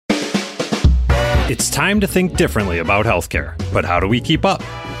It's time to think differently about healthcare, but how do we keep up?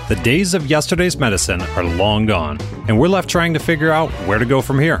 The days of yesterday's medicine are long gone, and we're left trying to figure out where to go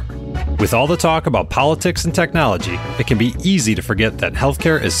from here. With all the talk about politics and technology, it can be easy to forget that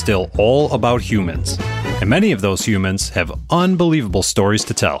healthcare is still all about humans. And many of those humans have unbelievable stories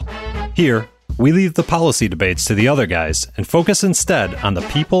to tell. Here, we leave the policy debates to the other guys and focus instead on the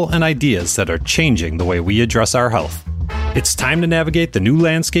people and ideas that are changing the way we address our health. It's time to navigate the new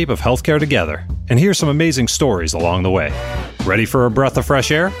landscape of healthcare together and hear some amazing stories along the way. Ready for a breath of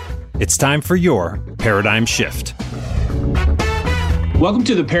fresh air? It's time for your Paradigm Shift. Welcome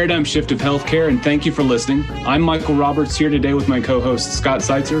to the Paradigm Shift of Healthcare, and thank you for listening. I'm Michael Roberts, here today with my co-hosts Scott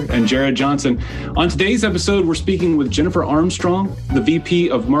Seitzer and Jared Johnson. On today's episode, we're speaking with Jennifer Armstrong, the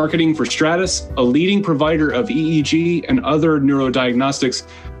VP of Marketing for Stratus, a leading provider of EEG and other neurodiagnostics.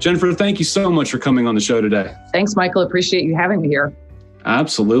 Jennifer, thank you so much for coming on the show today. Thanks, Michael. Appreciate you having me here.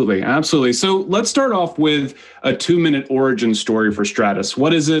 Absolutely. So let's start off with a 2-minute origin story for Stratus.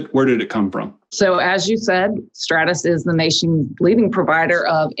 What is it? Where did it come from? So as you said, Stratus is the nation's leading provider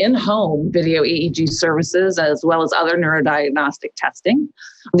of in-home video EEG services, as well as other neurodiagnostic testing.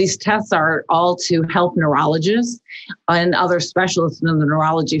 These tests are all to help neurologists and other specialists in the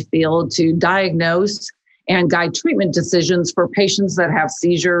neurology field to diagnose and guide treatment decisions for patients that have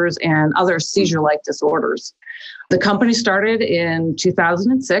seizures and other seizure-like disorders. The company started in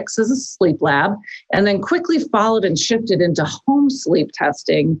 2006 as a sleep lab and then quickly followed and shifted into home sleep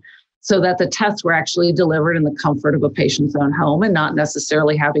testing so that the tests were actually delivered in the comfort of a patient's own home and not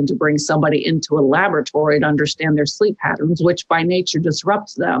necessarily having to bring somebody into a laboratory to understand their sleep patterns, which by nature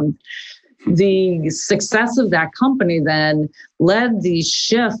disrupts them. The success of that company then led the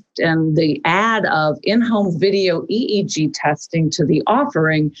shift and the add of in-home video EEG testing to the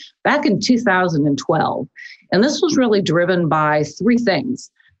offering back in 2012. And this was really driven by three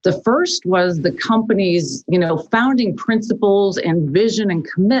things. The first was the company's, founding principles and vision and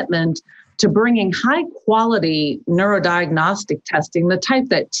commitment to bringing high quality neurodiagnostic testing, the type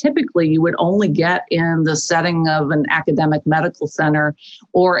that typically you would only get in the setting of an academic medical center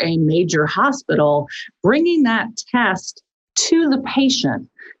or a major hospital, bringing that test to the patient.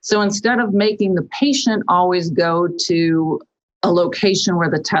 So instead of making the patient always go to a location where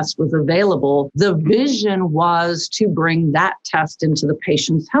the test was available, the vision was to bring that test into the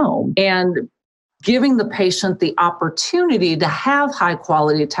patient's home and giving the patient the opportunity to have high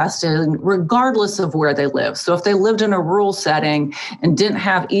quality testing regardless of where they live. So if they lived in a rural setting and didn't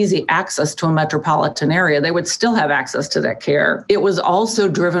have easy access to a metropolitan area, they would still have access to that care. It was also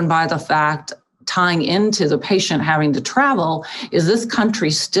driven by the fact, tying into the patient having to travel, is this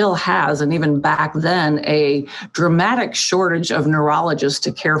country still has, and even back then, a dramatic shortage of neurologists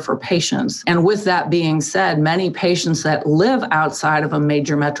to care for patients. And with that being said, many patients that live outside of a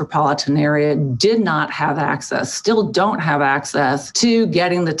major metropolitan area did not have access, still don't have access to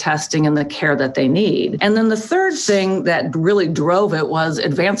getting the testing and the care that they need. And then the third thing that really drove it was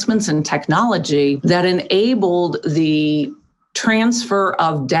advancements in technology that enabled the transfer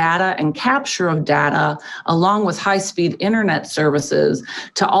of data and capture of data along with high-speed internet services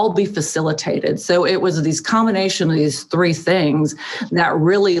to all be facilitated. So it was these combination of these three things that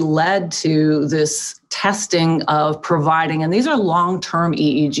really led to this testing of providing, and these are long-term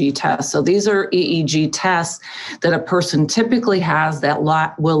EEG tests. So these are EEG tests that a person typically has that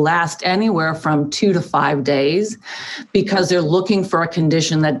will last anywhere from 2 to 5 days because they're looking for a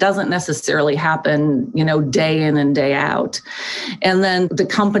condition that doesn't necessarily happen, day in and day out. And then the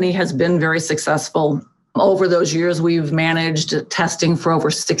company has been very successful. Over those years, we've managed testing for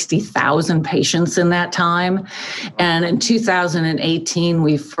over 60,000 patients in that time. And in 2018,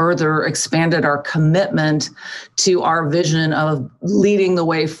 we further expanded our commitment to our vision of leading the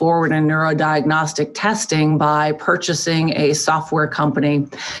way forward in neurodiagnostic testing by purchasing a software company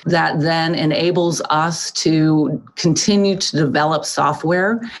that then enables us to continue to develop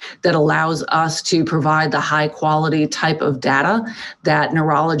software that allows us to provide the high quality type of data that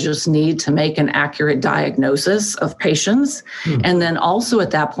neurologists need to make an accurate diagnosis of patients. And then also at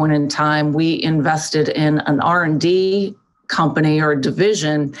that point in time, we invested in an R&D company or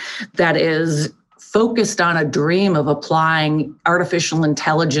division that is focused on a dream of applying artificial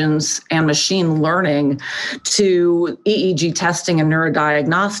intelligence and machine learning to EEG testing and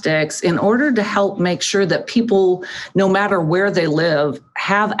neurodiagnostics in order to help make sure that people, no matter where they live,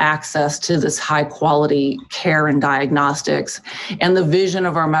 have access to this high quality care and diagnostics. And the vision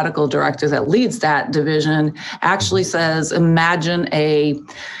of our medical director that leads that division actually says, imagine a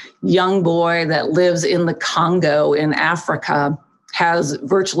young boy that lives in the Congo in Africa has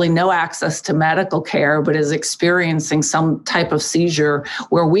virtually no access to medical care, but is experiencing some type of seizure,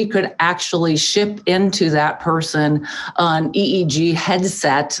 where we could actually ship into that person an EEG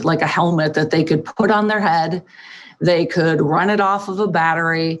headset, like a helmet that they could put on their head. They could run it off of a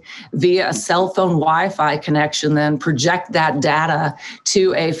battery via a cell phone Wi-Fi connection, then project that data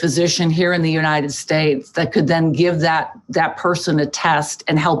to a physician here in the United States that could then give that person a test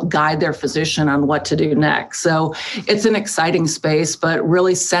and help guide their physician on what to do next. So it's an exciting space, but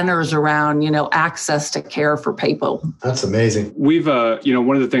really centers around, access to care for people. That's amazing. We've,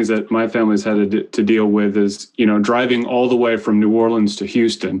 one of the things that my family's had to deal with is, driving all the way from New Orleans to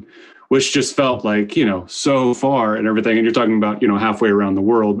Houston, which just felt like, so far and everything. And you're talking about, halfway around the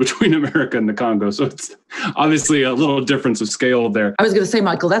world between America and the Congo. So it's obviously a little difference of scale there. I was going to say,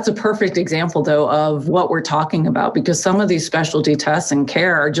 Michael, that's a perfect example, though, of what we're talking about, because some of these specialty tests and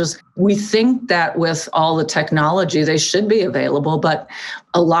care are just, we think that with all the technology, they should be available. But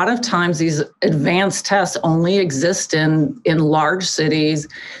a lot of times these advanced tests only exist in large cities,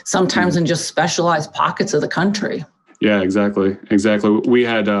 sometimes in just specialized pockets of the country. Yeah, exactly.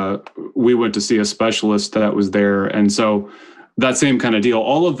 We went to see a specialist that was there. And so that same kind of deal,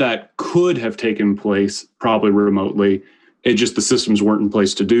 all of that could have taken place probably remotely. It just, the systems weren't in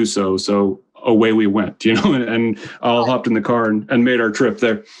place to do so. So away we went, and all hopped in the car and made our trip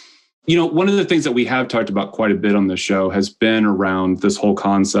there. One of the things that we have talked about quite a bit on this show has been around this whole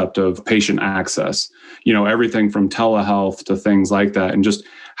concept of patient access, everything from telehealth to things like that, and just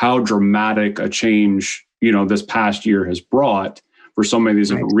how dramatic a change this past year has brought for so many of these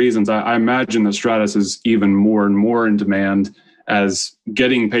different reasons. I imagine that Stratus is even more and more in demand as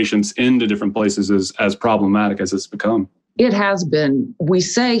getting patients into different places is as problematic as it's become. It has been. We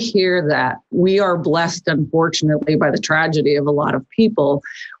say here that we are blessed, unfortunately, by the tragedy of a lot of people,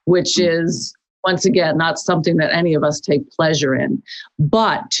 which is, once again, not something that any of us take pleasure in.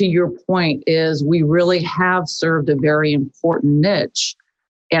 But to your point is, we really have served a very important niche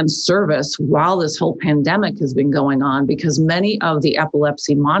and service while this whole pandemic has been going on, because many of the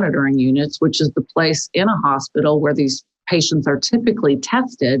epilepsy monitoring units, which is the place in a hospital where these patients are typically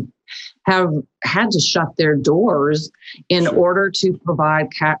tested, have had to shut their doors in order to provide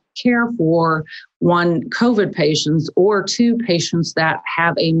care for, one, COVID patients, or two, patients that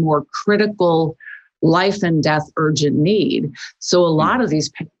have a more critical life and death urgent need. So a lot of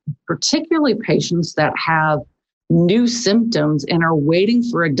these, particularly patients that have new symptoms and are waiting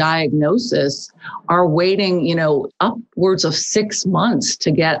for a diagnosis, are waiting, upwards of 6 months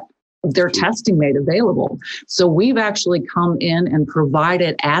to get their testing made available. So we've actually come in and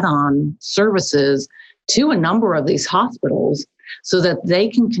provided add-on services to a number of these hospitals so that they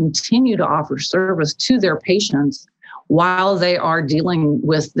can continue to offer service to their patients while they are dealing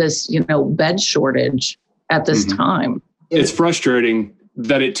with this, bed shortage at this time. It's frustrating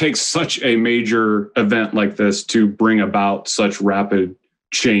that it takes such a major event like this to bring about such rapid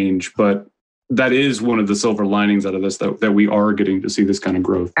change. But that is one of the silver linings out of this, that we are getting to see this kind of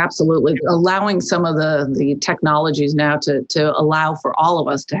growth. Absolutely. Allowing some of the technologies now to allow for all of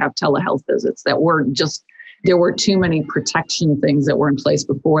us to have telehealth visits that were just, there were too many protection things that were in place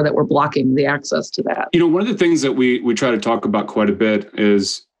before that were blocking the access to that. One of the things that we try to talk about quite a bit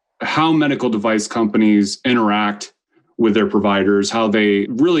is how medical device companies interact with their providers, how they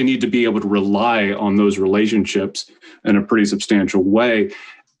really need to be able to rely on those relationships in a pretty substantial way.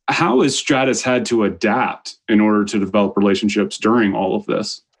 How has Stratus had to adapt in order to develop relationships during all of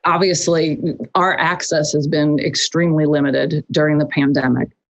this? Obviously, our access has been extremely limited during the pandemic.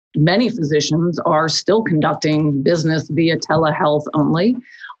 Many physicians are still conducting business via telehealth only.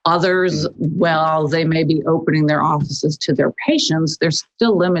 Others, well, they may be opening their offices to their patients. They're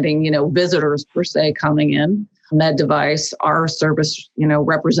still limiting, visitors per se coming in. Med Device, our service,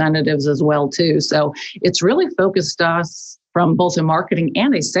 representatives as well too. So it's really focused us from both a marketing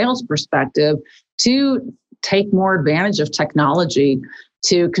and a sales perspective to take more advantage of technology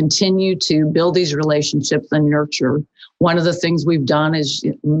to continue to build these relationships and nurture. One of the things we've done is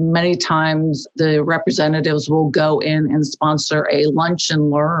many times the representatives will go in and sponsor a lunch and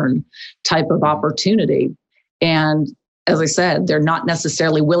learn type of opportunity. And as I said, they're not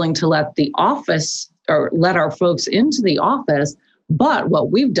necessarily willing to let the office or let our folks into the office. But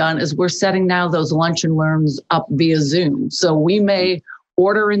what we've done is we're setting now those lunch and learns up via Zoom. So we may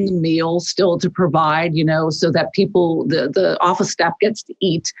order in the meal still to provide, so that people, the office staff gets to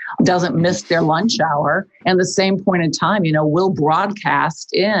eat, doesn't miss their lunch hour. And the same point in time, we'll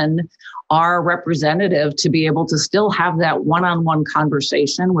broadcast in our representative to be able to still have that one-on-one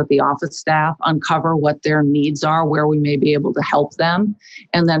conversation with the office staff, uncover what their needs are, where we may be able to help them.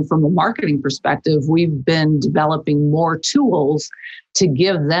 And then from a marketing perspective, we've been developing more tools to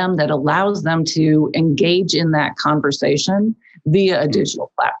give them that allows them to engage in that conversation via a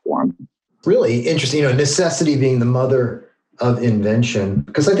digital platform. Really interesting, necessity being the mother of invention,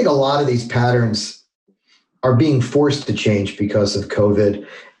 because I think a lot of these patterns are being forced to change because of COVID.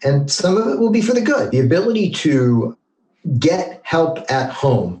 And some of it will be for the good. The ability to get help at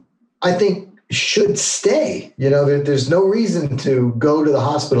home, I think, should stay. There's no reason to go to the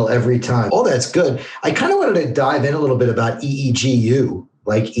hospital every time. Oh, that's good. I kind of wanted to dive in a little bit about EEGU,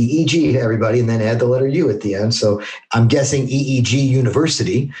 like EEG, everybody, and then add the letter U at the end. So I'm guessing EEG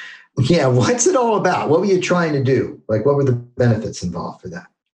University. Yeah, what's it all about? What were you trying to do? Like, what were the benefits involved for that?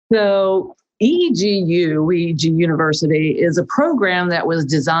 So EEG University is a program that was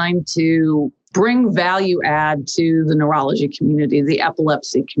designed to bring value add to the neurology community, the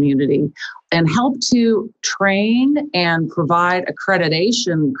epilepsy community, and help to train and provide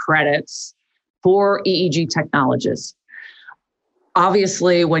accreditation credits for EEG technologists.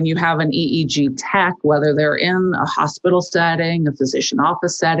 Obviously, when you have an EEG tech, whether they're in a hospital setting, a physician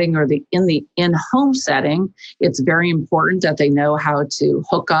office setting, or in the in-home setting, it's very important that they know how to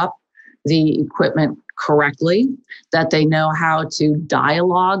hook up the equipment correctly, that they know how to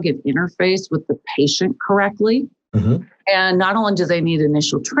dialogue and interface with the patient correctly. Mm-hmm. And not only do they need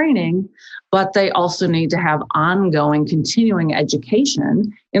initial training, but they also need to have ongoing, continuing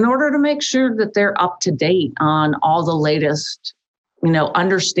education in order to make sure that they're up to date on all the latest,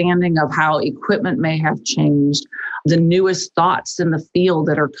 understanding of how equipment may have changed, the newest thoughts in the field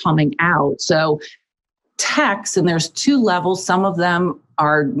that are coming out. So techs, and there's two levels. Some of them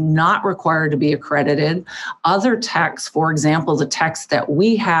are not required to be accredited. Other techs, for example, the techs that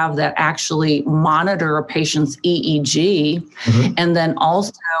we have that actually monitor a patient's EEG, mm-hmm. and then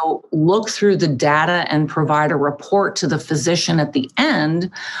also look through the data and provide a report to the physician at the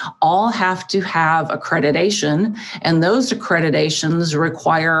end, all have to have accreditation. And those accreditations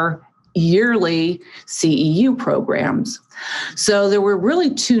require yearly CEU programs. So there were really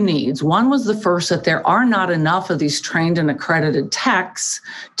two needs. One was the first, that there are not enough of these trained and accredited techs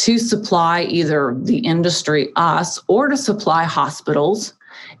to supply either the industry, us, or to supply hospitals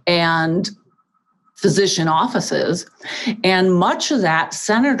and physician offices. And much of that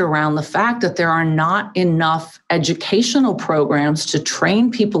centered around the fact that there are not enough educational programs to train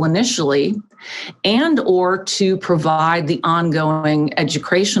people initially and or to provide the ongoing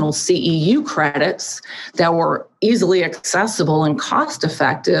educational CEU credits that were easily accessible and cost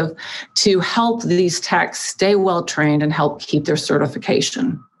effective to help these techs stay well trained and help keep their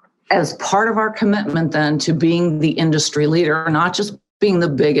certification. As part of our commitment then to being the industry leader, not just being the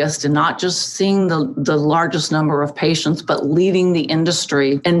biggest and not just seeing the largest number of patients, but leading the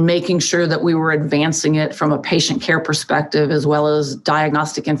industry and making sure that we were advancing it from a patient care perspective as well as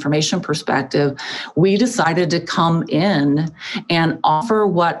diagnostic information perspective, we decided to come in and offer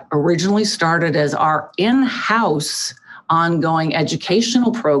what originally started as our in-house ongoing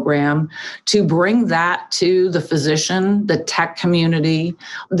educational program to bring that to the physician, the tech community,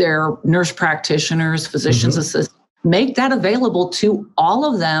 their nurse practitioners, physicians mm-hmm. assistants, make that available to all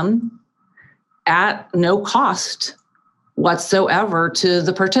of them at no cost whatsoever to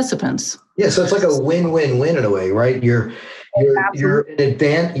the participants. Yeah, so it's like a win-win-win in a way, right? You're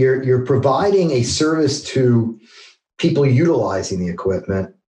providing a service to people utilizing the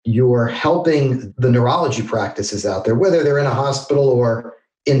equipment. You're helping the neurology practices out there, whether they're in a hospital or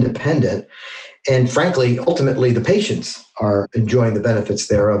independent. And frankly, ultimately, the patients are enjoying the benefits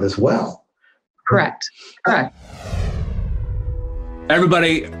thereof as well. Correct.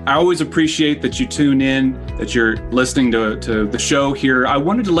 Everybody, I always appreciate that you tune in, that you're listening to the show here. I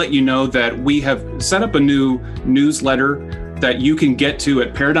wanted to let you know that we have set up a new newsletter that you can get to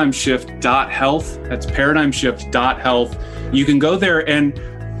at paradigmshift.health. That's paradigmshift.health. You can go there, and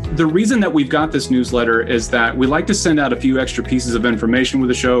the reason that we've got this newsletter is that we like to send out a few extra pieces of information with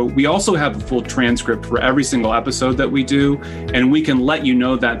the show. We also have a full transcript for every single episode that we do, and we can let you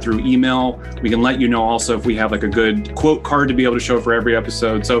know that through email. We can let you know also if we have like a good quote card to be able to show for every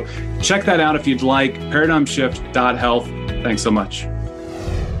episode. So check that out if you'd like, paradigmshift.health. Thanks so much.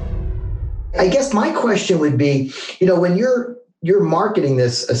 I guess my question would be, when you're marketing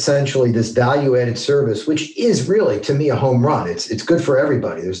this, essentially this value-added service, which is really, to me, a home run. It's good for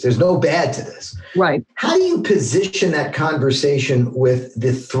everybody. There's no bad to this. Right. How do you position that conversation with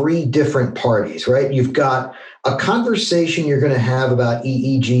the three different parties, right? You've got a conversation you're going to have about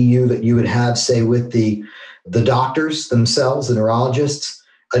EEGU that you would have, say, with the doctors themselves, the neurologists.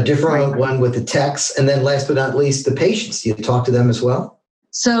 a different one with the techs, and then last but not least, the patients. Do you talk to them as well?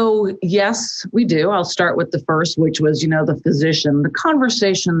 So yes, we do. I'll start with the first, which was, the physician. The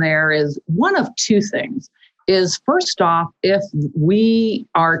conversation there is one of two things. Is first off, if we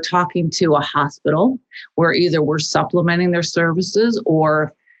are talking to a hospital where either we're supplementing their services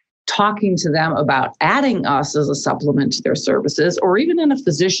or talking to them about adding us as a supplement to their services, or even in a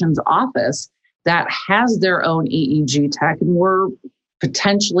physician's office that has their own EEG tech, and we're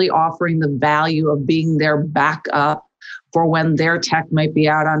potentially offering the value of being their backup for when their tech might be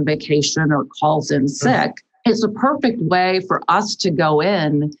out on vacation or calls in sick. It's a perfect way for us to go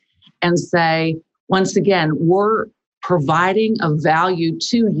in and say, once again, we're providing a value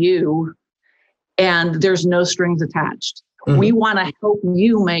to you and there's no strings attached. Mm-hmm. We want to help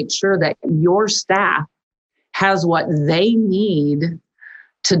you make sure that your staff has what they need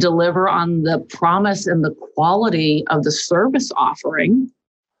to deliver on the promise and the quality of the service offering.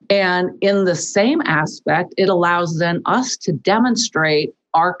 And in the same aspect, it allows then us to demonstrate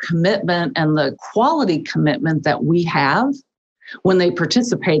our commitment and the quality commitment that we have when they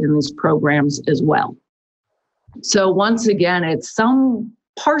participate in these programs as well. So once again, it's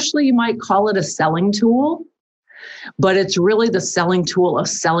partially you might call it a selling tool, but it's really the selling tool of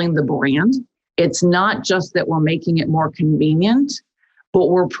selling the brand. It's not just that we're making it more convenient, but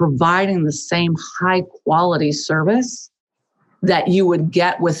we're providing the same high quality service that you would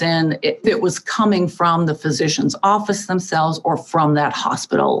get within if it was coming from the physician's office themselves or from that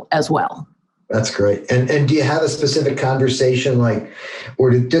hospital as well. That's great. And do you have a specific conversation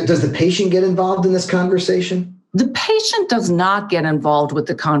or does the patient get involved in this conversation? The patient does not get involved with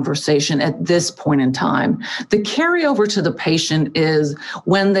the conversation at this point in time. The carryover to the patient is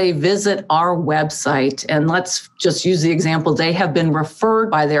when they visit our website, and let's just use the example, they have been referred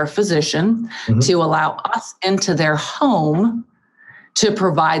by their physician to allow us into their home to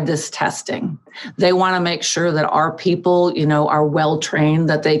provide this testing. They want to make sure that our people, are well-trained,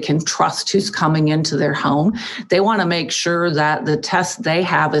 that they can trust who's coming into their home. They want to make sure that the test they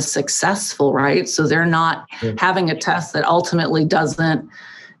have is successful, right? So they're not having a test that ultimately doesn't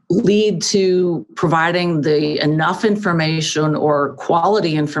lead to providing the enough information or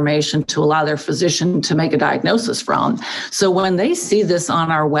quality information to allow their physician to make a diagnosis from. So when they see this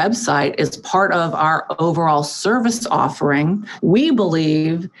on our website as part of our overall service offering, we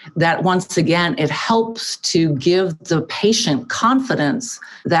believe that once again, it helps to give the patient confidence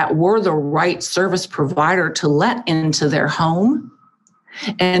that we're the right service provider to let into their home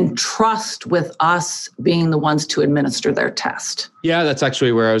and trust with us being the ones to administer their test. Yeah, that's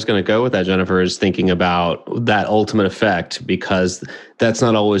actually where I was going to go with that, Jennifer, is thinking about that ultimate effect, because that's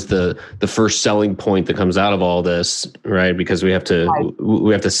not always the first selling point that comes out of all this, right? Because we have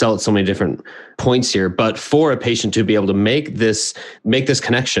to sell at so many different points here. But for a patient to be able to make this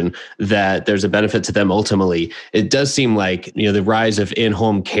connection that there's a benefit to them ultimately, it does seem like the rise of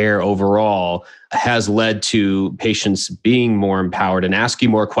in-home care overall has led to patients being more empowered and asking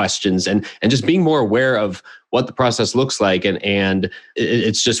more questions and just being more aware of what the process looks like. And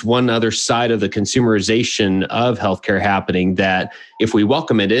it's just one other side of the consumerization of healthcare happening that if we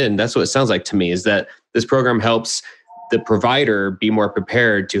welcome it in, that's what it sounds like to me, is that this program helps the provider be more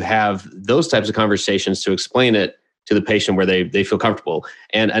prepared to have those types of conversations to explain it to the patient where they feel comfortable.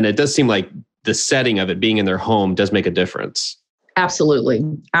 And it does seem like the setting of it being in their home does make a difference. Absolutely.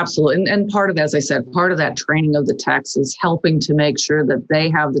 Absolutely. And part of, as I said, part of that training of the techs is helping to make sure that they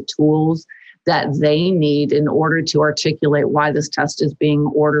have the tools that they need in order to articulate why this test is being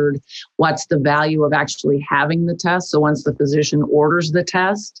ordered, what's the value of actually having the test. So once the physician orders the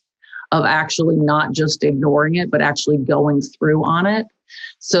test, of actually not just ignoring it, but actually going through on it.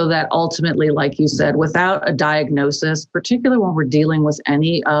 So that ultimately, like you said, without a diagnosis, particularly when we're dealing with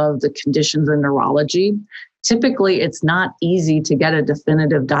any of the conditions in neurology, typically it's not easy to get a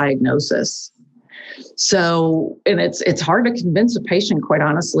definitive diagnosis. So, and it's hard to convince a patient, quite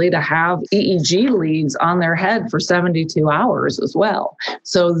honestly, to have EEG leads on their head for 72 hours as well.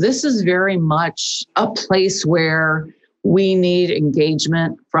 So this is very much a place where we need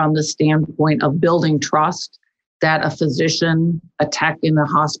engagement from the standpoint of building trust that a physician, a tech in the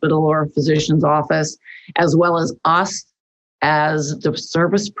hospital or a physician's office, as well as us as the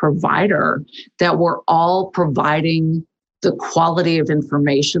service provider, that we're all providing the quality of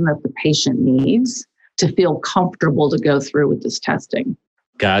information that the patient needs to feel comfortable to go through with this testing.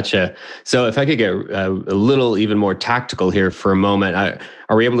 Gotcha. So if I could get a little even more tactical here for a moment,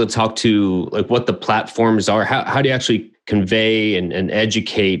 are we able to talk to what the platforms are? How do you actually convey and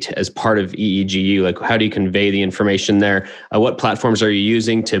educate as part of EEGU? How do you convey the information there? What platforms are you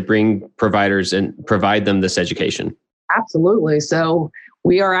using to bring providers and provide them this education? Absolutely. So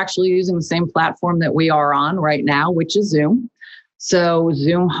We are actually using the same platform that we are on right now, which is Zoom. So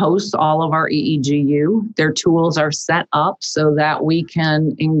Zoom hosts all of our EEGU. Their tools are set up so that we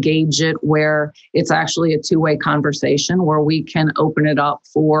can engage it where it's actually a two-way conversation, where we can open it up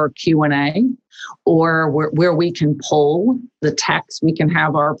for Q&A, or where we can poll the text. We can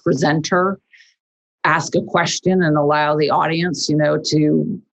have our presenter ask a question and allow the audience,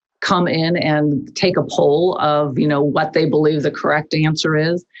 to come in and take a poll of, what they believe the correct answer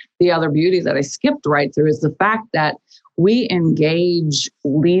is. The other beauty that I skipped right through is the fact that we engage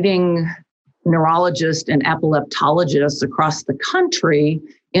leading neurologists and epileptologists across the country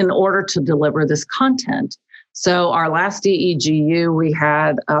in order to deliver this content. So our last EEGU, we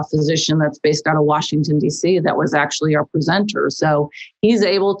had a physician that's based out of Washington, D.C. that was actually our presenter. So he's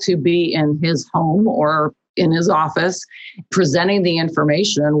able to be in his home or in his office presenting the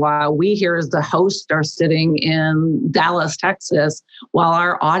information while we here as the host are sitting in Dallas, Texas, while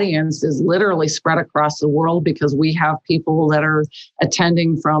our audience is literally spread across the world because we have people that are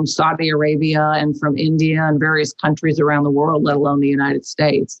attending from Saudi Arabia and from India and various countries around the world, let alone the United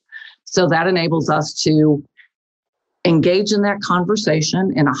States. So that enables us to engage in that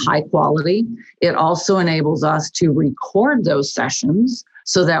conversation in a high quality. It also enables us to record those sessions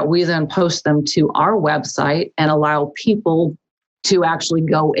so that we then post them to our website and allow people to actually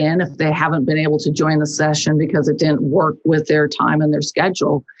go in if they haven't been able to join the session because it didn't work with their time and their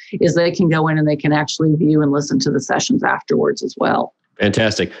schedule, is they can go in and they can actually view and listen to the sessions afterwards as well.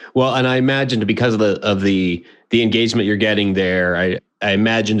 Fantastic. Well, and I imagined because of the engagement you're getting there, I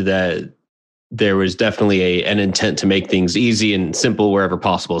imagined that there was definitely an intent to make things easy and simple wherever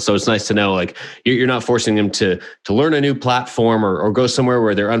possible. So it's nice to know, like, you're not forcing them to learn a new platform or go somewhere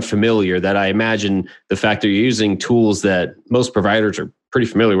where they're unfamiliar. That I imagine the fact that you're using tools that most providers are pretty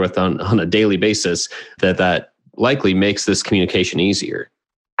familiar with on a daily basis, that likely makes this communication easier.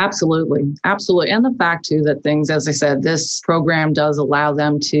 Absolutely. Absolutely. And the fact too that things, as I said, this program does allow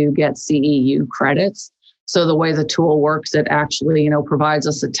them to get CEU credits. So the way the tool works, it actually, provides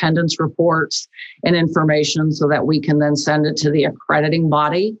us attendance reports and information so that we can then send it to the accrediting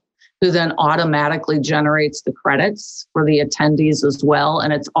body, who then automatically generates the credits for the attendees as well.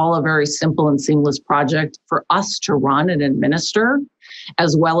 And it's all a very simple and seamless project for us to run and administer,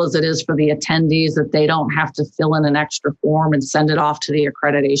 as well as it is for the attendees that they don't have to fill in an extra form and send it off to the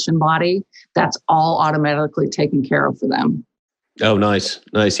accreditation body. That's all automatically taken care of for them. Oh, nice.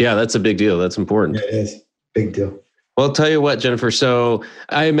 Nice. Yeah, that's a big deal. That's important. Yeah, it is. Big deal. Well, I'll tell you what, Jennifer. So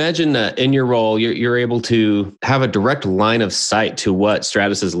I imagine in your role, you're able to have a direct line of sight to what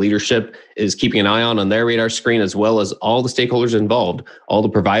Stratus's leadership is keeping an eye on their radar screen, as well as all the stakeholders involved, all the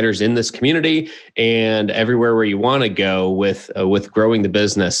providers in this community, and everywhere where you want to go with growing the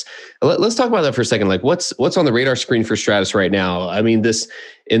business. Let's talk about that for a second. Like, what's on the radar screen for Stratus right now? I mean,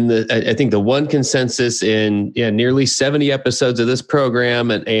 I think the one consensus in nearly 70 episodes of this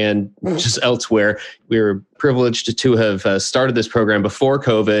program and just elsewhere, we were privileged to have started this program before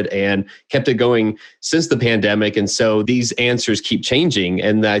COVID and kept it going since the pandemic. And so these answers keep changing.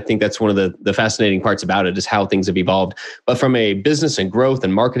 And I think that's one of the fascinating parts about it, is how things have evolved. But from a business and growth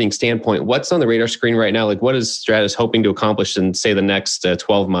and marketing standpoint, what's on the radar screen right now? Like, what is Stratus hoping to accomplish in, say, the next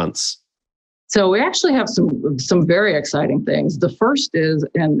 12 months? So we actually have some very exciting things. The first is,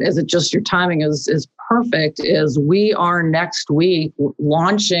 and is it just your timing is perfect, is we are next week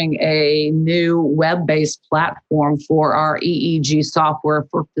launching a new web-based platform for our EEG software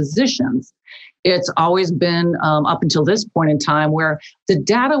for physicians. It's always been up until this point in time where the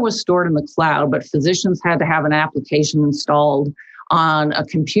data was stored in the cloud, but physicians had to have an application installed on a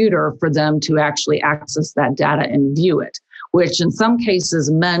computer for them to actually access that data and view it, which in some cases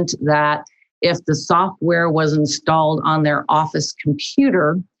meant that if the software was installed on their office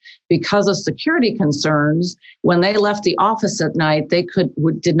computer, because of security concerns, when they left the office at night, they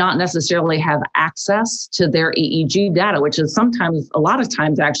did not necessarily have access to their EEG data, which is a lot of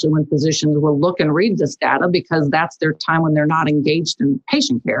times actually when physicians will look and read this data, because that's their time when they're not engaged in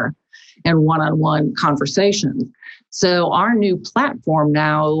patient care and one-on-one conversations. So our new platform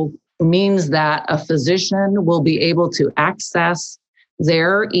now means that a physician will be able to access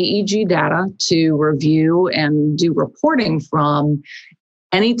their EEG data to review and do reporting from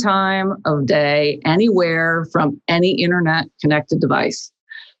any time of day, anywhere, from any internet connected device.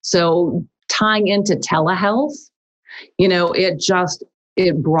 So tying into telehealth,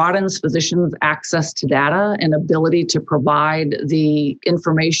 it broadens physicians' access to data and ability to provide the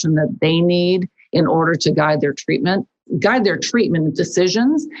information that they need in order to guide their treatment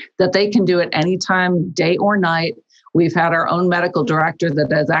decisions that they can do at any time, day or night. We've had our own medical director that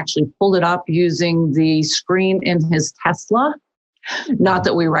has actually pulled it up using the screen in his Tesla Not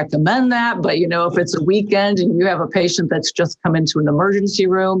that we recommend that, but if it's a weekend and you have a patient that's just come into an emergency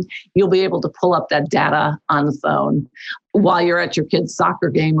room, you'll be able to pull up that data on the phone while you're at your kid's soccer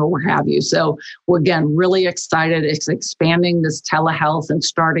game or what have you. So we're, again, really excited. It's expanding this telehealth and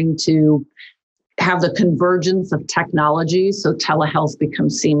starting to have the convergence of technology so telehealth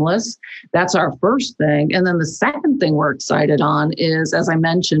becomes seamless. That's our first thing. And then the second thing we're excited on is, as I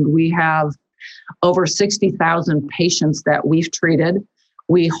mentioned, we have over 60,000 patients that we've treated.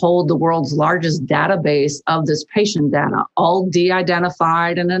 We hold the world's largest database of this patient data, all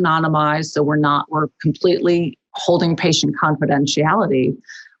de-identified and anonymized. So we're completely holding patient confidentiality.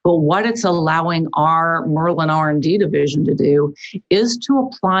 But what it's allowing our Merlin R&D division to do is to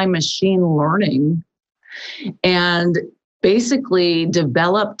apply machine learning and basically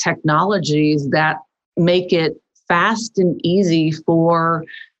develop technologies that make it fast and easy for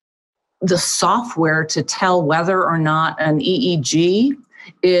the software to tell whether or not an EEG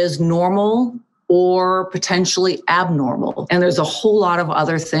is normal or potentially abnormal. And there's a whole lot of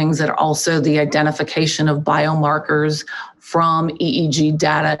other things that are also the identification of biomarkers from EEG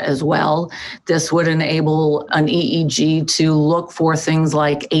data as well. This would enable an EEG to look for things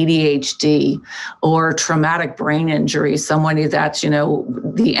like ADHD or traumatic brain injury. Somebody that's,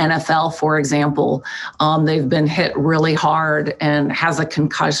 the NFL, for example, they've been hit really hard and has a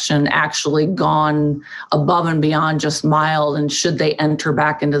concussion actually gone above and beyond just mild. And should they enter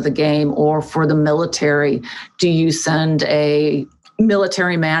back into the game? Or for the military, do you send a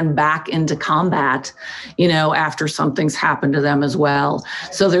military man back into combat, after something's happened to them as well?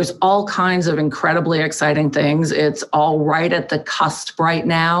 So there's all kinds of incredibly exciting things. It's all right at the cusp right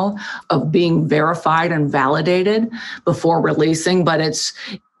now of being verified and validated before releasing, but it's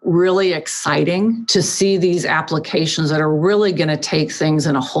really exciting to see these applications that are really going to take things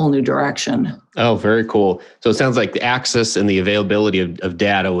in a whole new direction. Oh, very cool. So it sounds like the access and the availability of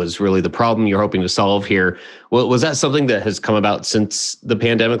data was really the problem you're hoping to solve here. Well, was that something that has come about since the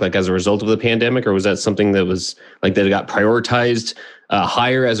pandemic, like as a result of the pandemic, or was that something that was like that got prioritized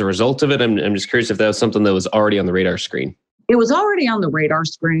higher as a result of it? I'm just curious if that was something that was already on the radar screen. It was already on the radar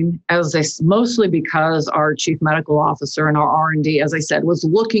screen, mostly because our chief medical officer and our R&D, as I said, was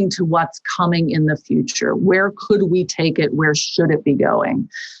looking to what's coming in the future. Where could we take it? Where should it be going?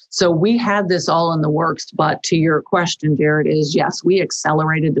 So we had this all in the works. But to your question, Jared, is yes, we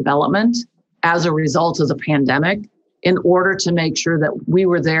accelerated development as a result of the pandemic in order to make sure that we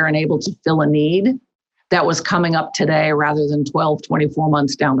were there and able to fill a need that was coming up today rather than 12, 24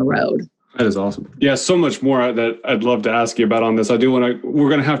 months down the road. That is awesome. Yeah, so much more that I'd love to ask you about on this. We're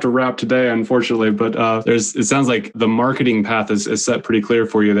going to have to wrap today, unfortunately, but it sounds like the marketing path is set pretty clear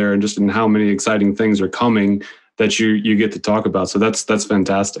for you there, and just in how many exciting things are coming that you get to talk about. So that's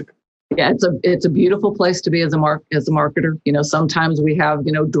fantastic. Yeah, it's a beautiful place to be as a marketer. Sometimes we have,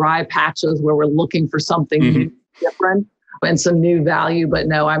 dry patches where we're looking for something different and some new value. But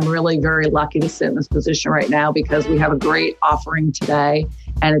no, I'm really very lucky to sit in this position right now because we have a great offering today,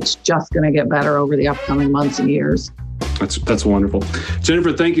 and it's just going to get better over the upcoming months and years. That's wonderful.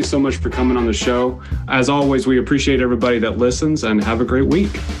 Jennifer, thank you so much for coming on the show. As always, we appreciate everybody that listens, and have a great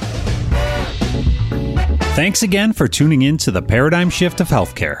week. Thanks again for tuning in to the Paradigm Shift of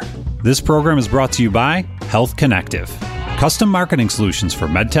Healthcare. This program is brought to you by Health Connective, custom marketing solutions for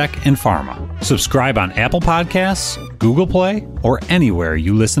medtech and pharma. Subscribe on Apple Podcasts, Google Play, or anywhere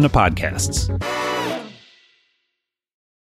you listen to podcasts.